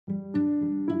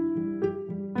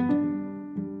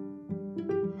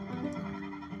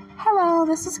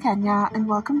this is Kenya, and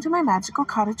welcome to my magical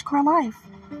cottagecore life.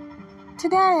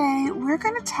 Today, we're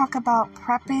going to talk about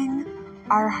prepping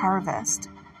our harvest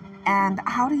and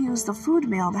how to use the food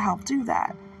meal to help do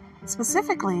that.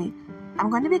 Specifically, I'm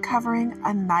going to be covering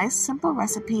a nice simple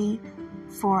recipe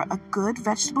for a good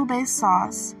vegetable-based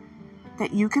sauce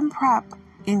that you can prep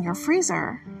in your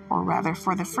freezer, or rather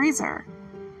for the freezer,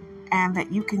 and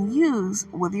that you can use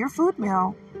with your food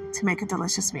meal to make a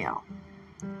delicious meal.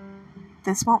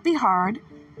 This won't be hard,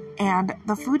 and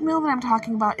the food meal that I'm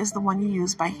talking about is the one you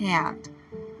use by hand.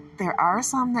 There are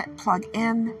some that plug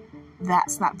in.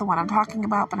 That's not the one I'm talking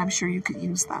about, but I'm sure you could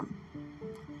use them.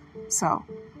 So,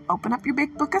 open up your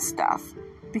big book of stuff,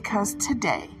 because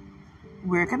today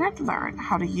we're going to learn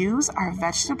how to use our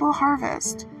vegetable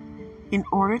harvest in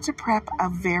order to prep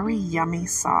a very yummy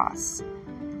sauce.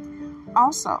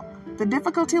 Also, the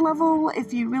difficulty level,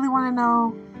 if you really want to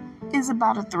know, is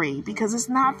about a 3 because it's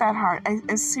not that hard.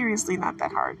 It's seriously not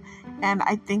that hard, and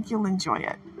I think you'll enjoy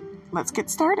it. Let's get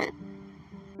started.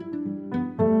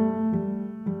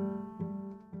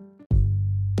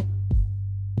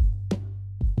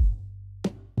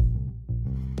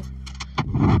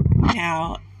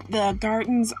 Now, the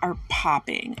gardens are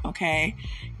popping, okay?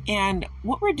 And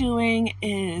what we're doing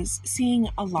is seeing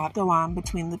a lot go on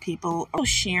between the people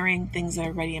sharing things that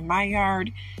are ready in my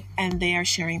yard, and they are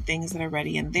sharing things that are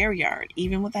ready in their yard,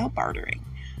 even without bartering.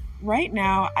 Right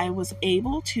now, I was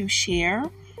able to share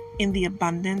in the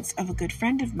abundance of a good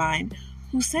friend of mine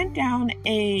who sent down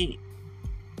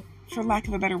for lack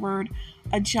of a better word,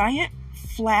 a giant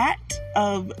flat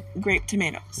of grape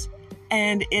tomatoes.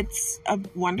 And it's a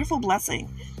wonderful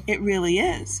blessing. It really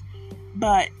is.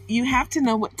 But you have to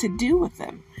know what to do with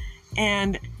them.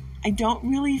 And I don't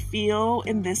really feel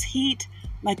in this heat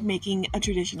like making a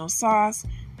traditional sauce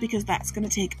because that's going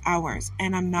to take hours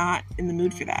and I'm not in the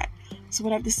mood for that. So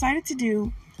what I've decided to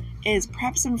do is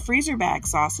prep some freezer bag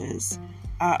sauces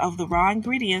of the raw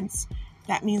ingredients.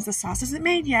 That means the sauce isn't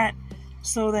made yet,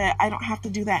 so that I don't have to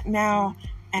do that now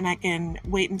and I can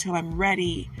wait until I'm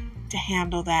ready to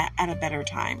handle that at a better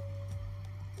time.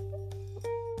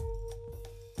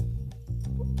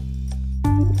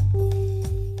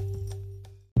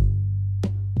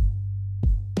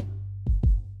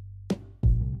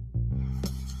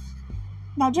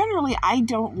 Now, generally, I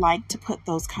don't like to put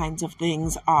those kinds of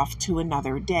things off to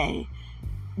another day.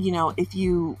 You know, if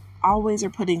you always are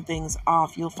putting things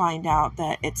off, you'll find out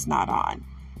that it's not on.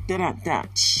 Da-da-da.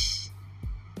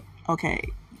 Okay,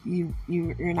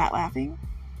 you're not laughing?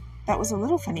 That was a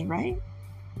little funny, right?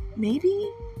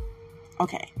 Maybe?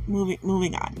 Okay,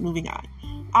 moving on.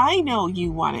 I know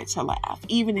you wanted to laugh,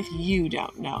 even if you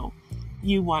don't know.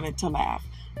 You wanted to laugh.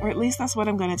 Or at least that's what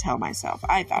I'm going to tell myself.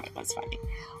 I thought it was funny.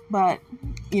 But,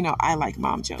 I like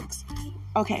mom jokes.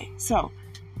 Okay, so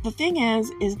the thing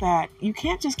is that you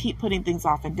can't just keep putting things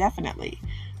off indefinitely.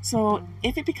 So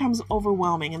if it becomes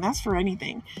overwhelming, and that's for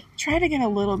anything, try to get a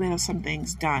little bit of some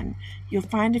things done. You'll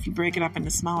find if you break it up into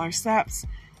smaller steps,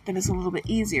 then it's a little bit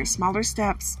easier. Smaller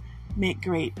steps make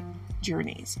great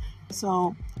journeys.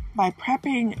 So by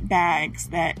prepping bags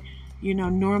that,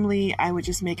 normally I would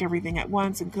just make everything at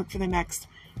once and cook for the next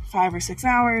 5 or 6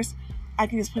 hours, I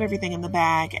can just put everything in the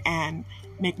bag and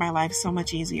make my life so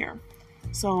much easier.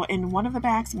 So in one of the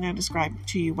bags, I'm going to describe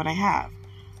to you what I have.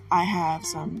 I have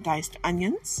some diced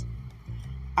onions.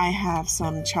 I have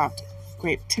some chopped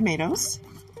grape tomatoes.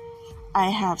 I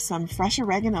have some fresh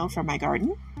oregano from my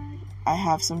garden. I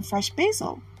have some fresh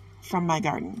basil from my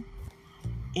garden.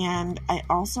 And I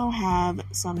also have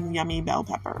some yummy bell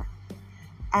pepper.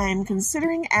 I'm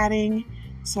considering adding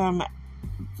some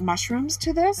mushrooms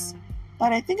to this,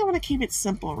 but I think I want to keep it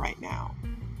simple right now.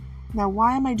 Now,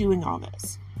 why am I doing all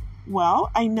this?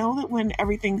 Well, I know that when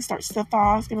everything starts to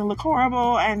thaw, it's going to look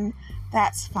horrible, and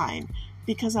that's fine,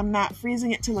 because I'm not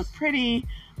freezing it to look pretty.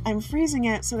 I'm freezing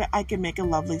it so that I can make a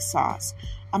lovely sauce.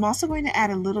 I'm also going to add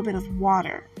a little bit of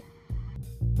water.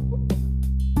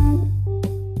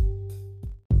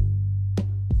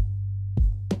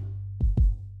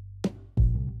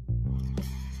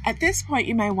 At this point,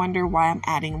 you might wonder why I'm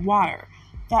adding water.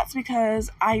 That's because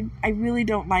I really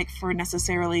don't like for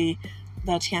necessarily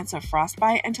the chance of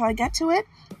frostbite until I get to it.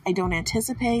 I don't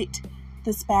anticipate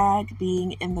this bag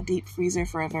being in the deep freezer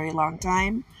for a very long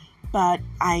time, but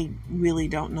I really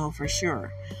don't know for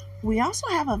sure. We also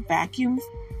have a vacuum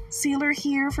sealer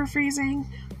here for freezing,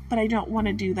 but I don't want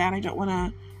to do that. I don't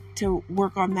want to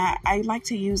work on that. I like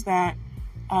to use that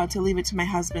to leave it to my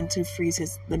husband to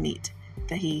freeze the meat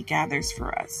that he gathers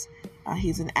for us.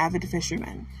 He's an avid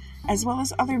fisherman, as well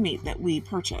as other meat that we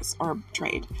purchase or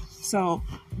trade. So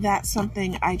that's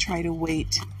something I try to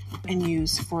wait and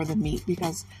use for the meat,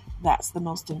 because that's the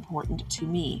most important to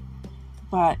me.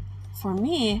 But for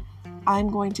me, I'm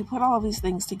going to put all of these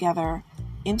things together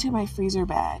into my freezer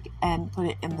bag and put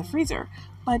it in the freezer.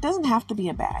 But it doesn't have to be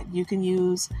a bag. You can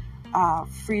use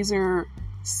freezer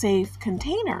safe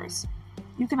containers.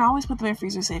 You can always put them in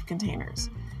freezer safe containers.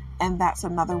 And that's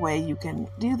another way you can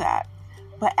do that.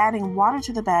 But adding water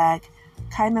to the bag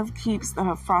kind of keeps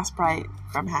the frostbite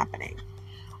from happening.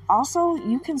 Also,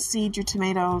 you can seed your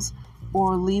tomatoes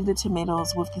or leave the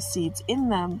tomatoes with the seeds in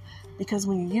them, because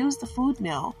when you use the food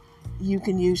mill, you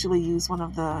can usually use one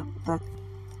of the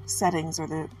settings or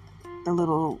the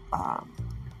little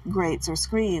grates or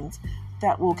screens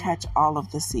that will catch all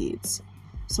of the seeds.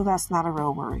 So that's not a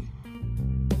real worry.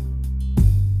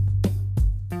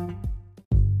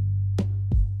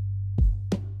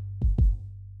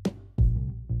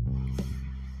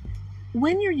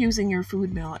 When you're using your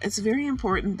food mill, it's very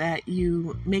important that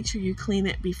you make sure you clean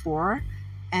it before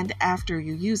and after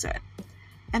you use it.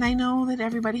 And I know that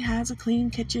everybody has a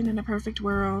clean kitchen in a perfect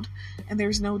world and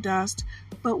there's no dust,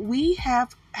 but we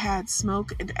have had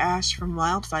smoke and ash from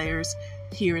wildfires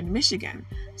here in Michigan.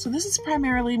 So this is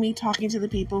primarily me talking to the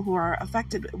people who are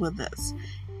affected with this.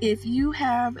 If you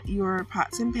have your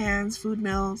pots and pans, food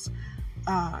mills,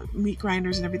 meat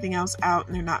grinders and everything else out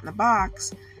and they're not in a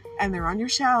box and they're on your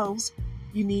shelves,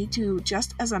 you need to,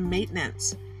 just as a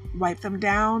maintenance, wipe them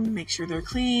down, make sure they're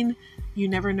clean. You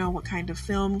never know what kind of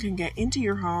film can get into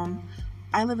your home.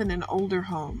 I live in an older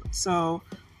home, so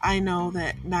I know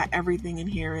that not everything in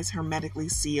here is hermetically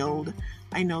sealed.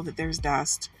 I know that there's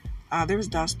dust. There's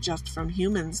dust just from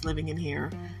humans living in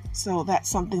here. So that's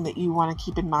something that you want to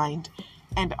keep in mind.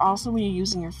 And also when you're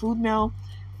using your food mill,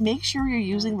 make sure you're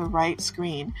using the right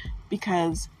screen,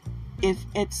 because if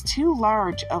it's too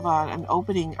large of an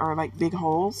opening or like big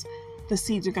holes, the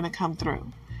seeds are going to come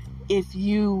through. If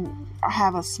you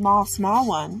have a small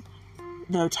one,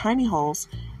 the tiny holes,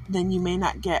 then you may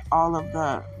not get all of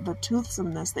the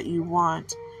toothsomeness that you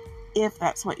want, if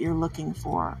that's what you're looking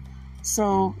for.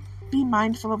 So be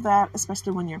mindful of that,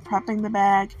 especially when you're prepping the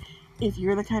bag. If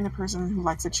you're the kind of person who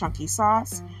likes a chunky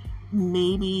sauce,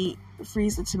 maybe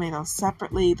freeze the tomatoes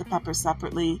separately, the peppers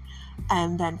separately,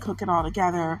 and then cook it all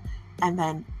together, and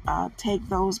then take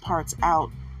those parts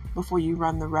out before you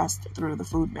run the rest through the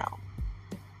food mill.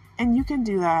 And you can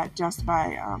do that just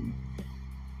by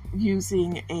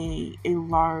using a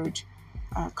large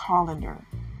colander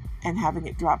and having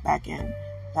it drop back in.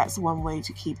 That's one way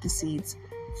to keep the seeds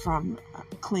from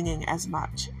clinging as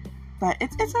much. But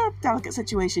it's a delicate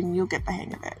situation. You'll get the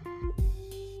hang of it.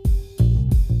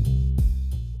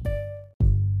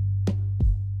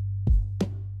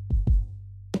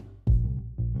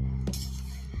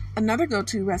 Another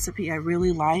go-to recipe I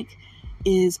really like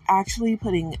is actually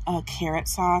putting a carrot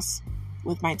sauce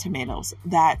with my tomatoes.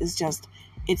 That is just,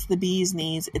 it's the bee's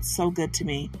knees. It's so good to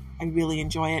me. I really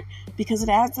enjoy it because it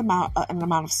adds an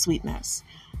amount of sweetness.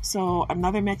 So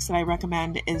another mix that I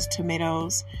recommend is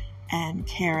tomatoes and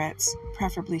carrots,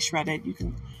 preferably shredded.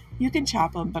 You can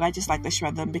chop them, but I just like to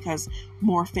shred them because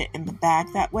more fit in the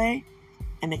bag that way,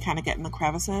 and they kind of get in the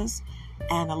crevices.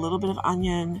 And a little bit of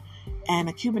onion and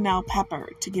a Cubanelle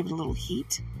pepper to give it a little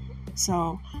heat.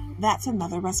 So that's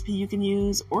another recipe you can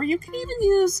use. Or you can even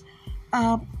use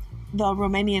the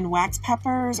Romanian wax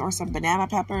peppers or some banana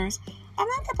peppers. I'm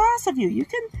not the boss of you. You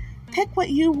can pick what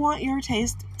you want your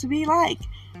taste to be like.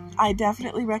 I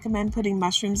definitely recommend putting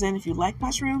mushrooms in if you like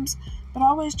mushrooms, but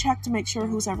always check to make sure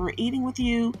who's ever eating with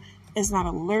you is not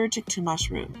allergic to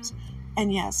mushrooms.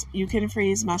 And yes, you can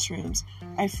freeze mushrooms.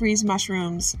 I freeze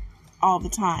mushrooms all the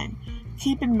time.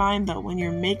 Keep in mind though, when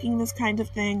you're making this kind of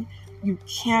thing, you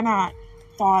cannot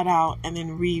thaw it out and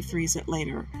then refreeze it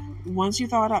later. Once you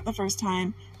thaw it out the first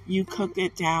time, you cook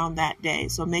it down that day.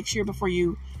 So make sure before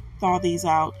you thaw these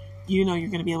out, you know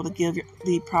you're going to be able to give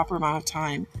the proper amount of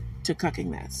time to cooking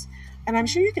this. And I'm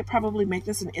sure you could probably make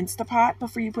this an Instapot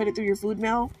before you put it through your food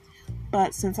mill.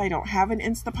 But since I don't have an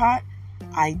Instapot,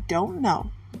 I don't know.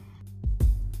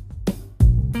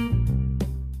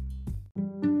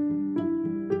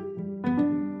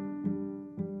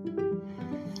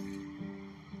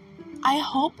 I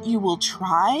hope you will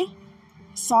try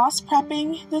sauce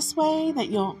prepping this way, that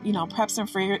you'll, prep some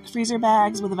freezer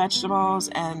bags with the vegetables,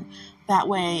 and that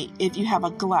way if you have a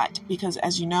glut, because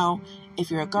as you know, if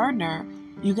you're a gardener,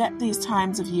 you get these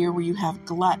times of year where you have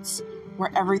gluts,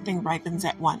 where everything ripens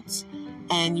at once,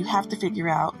 and you have to figure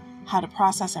out how to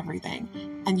process everything,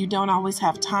 and you don't always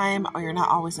have time, or you're not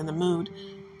always in the mood.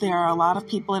 There are a lot of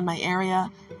people in my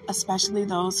area, especially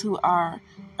those who are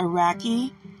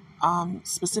Iraqi,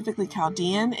 specifically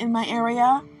Chaldean in my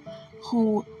area,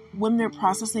 who, when they're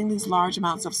processing these large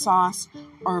amounts of sauce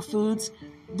or foods,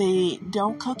 They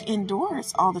don't cook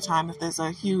indoors all the time if there's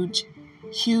a huge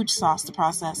sauce to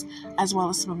process, as well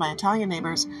as some of my Italian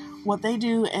neighbors. What they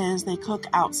do is they cook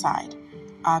outside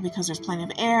because there's plenty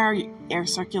of air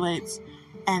circulates,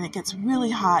 and it gets really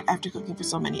hot after cooking for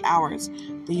so many hours.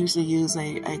 They usually use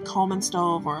a Coleman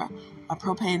stove or a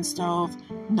propane stove.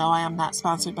 No, I am not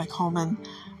sponsored by Coleman.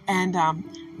 And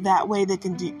that way they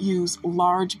can use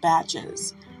large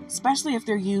batches, especially if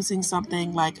they're using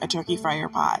something like a turkey fryer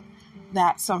pot.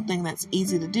 That's something that's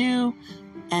easy to do.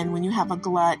 And when you have a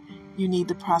glut, you need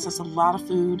to process a lot of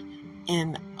food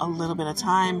in a little bit of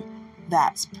time.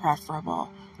 That's preferable.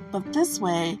 But this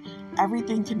way,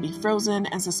 everything can be frozen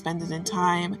and suspended in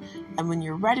time. And when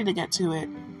you're ready to get to it,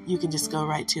 you can just go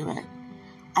right to it.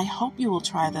 I hope you will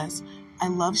try this. I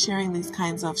love sharing these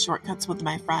kinds of shortcuts with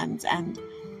my friends, and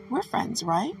we're friends,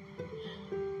 right?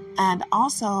 And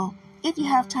also, if you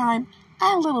have time,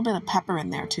 add a little bit of pepper in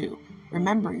there too.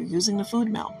 Remember, you're using the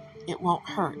food mill. It won't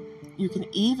hurt. You can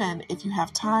even, if you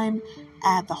have time,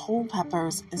 add the whole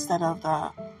peppers instead of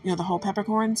the whole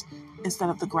peppercorns instead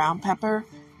of the ground pepper,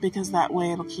 because that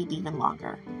way it'll keep even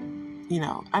longer.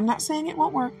 I'm not saying it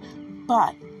won't work,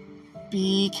 but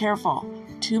be careful.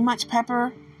 Too much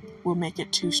pepper will make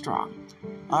it too strong.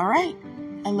 All right.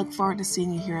 I look forward to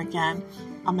seeing you here again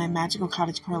on my Magical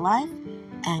Cottagecore Life,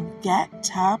 and get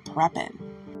to prepping.